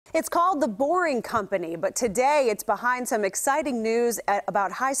It's called the Boring Company, but today it's behind some exciting news about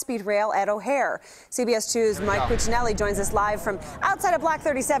high-speed rail at O'Hare. CBS 2's Mike Cuccinelli joins us live from outside of Block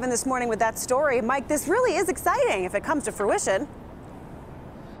 37 this morning with that story. Mike, this really is exciting if it comes to fruition.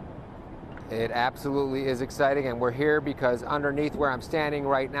 It absolutely is exciting, and we're here because underneath where I'm standing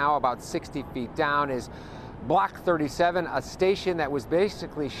right now, about 60 feet down, is Block 37, a station that was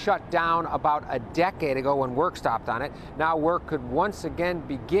basically shut down about a decade ago when work stopped on it. Now work could once again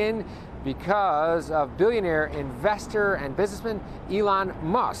begin because of billionaire investor and businessman Elon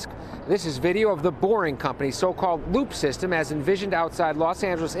Musk. This is video of the Boring Company's so-called loop system as envisioned outside Los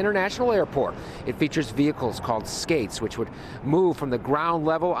Angeles International Airport. It features vehicles called skates, which would move from the ground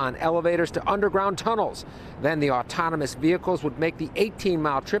level on elevators to underground tunnels. Then the autonomous vehicles would make the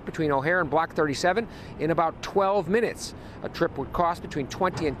 18-mile trip between O'Hare and Block 37 in about 12 minutes. A trip would cost between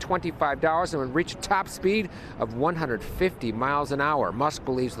 $20 and $25 and would reach a top speed of 150 miles an hour. Musk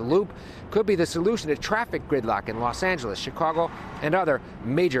believes the loop could be the solution to traffic gridlock in Los Angeles, Chicago, and other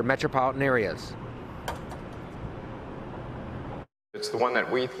major metropolitan areas. It's the one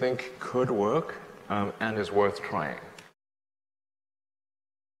that we think could work and is worth trying.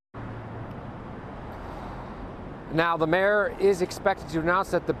 Now, the mayor is expected to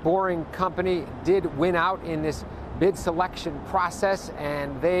announce that the Boring Company did win out in this bid selection process,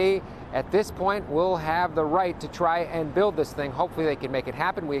 and they, at this point, will have the right to try and build this thing. Hopefully they can make it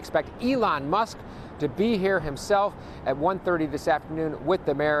happen. We expect Elon Musk to be here himself at 1:30 this afternoon with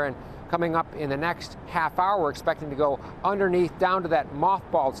the mayor, and coming up in the next half hour, we're expecting to go underneath down to that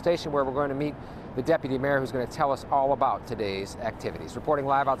mothballed station where we're going to meet the deputy mayor, who's going to tell us all about today's activities. Reporting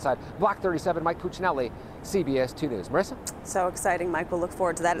live outside Block 37, Mike Cuccinelli, CBS 2 News. Marissa? So exciting, Mike. We'll look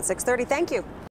forward to that at 6:30. Thank you.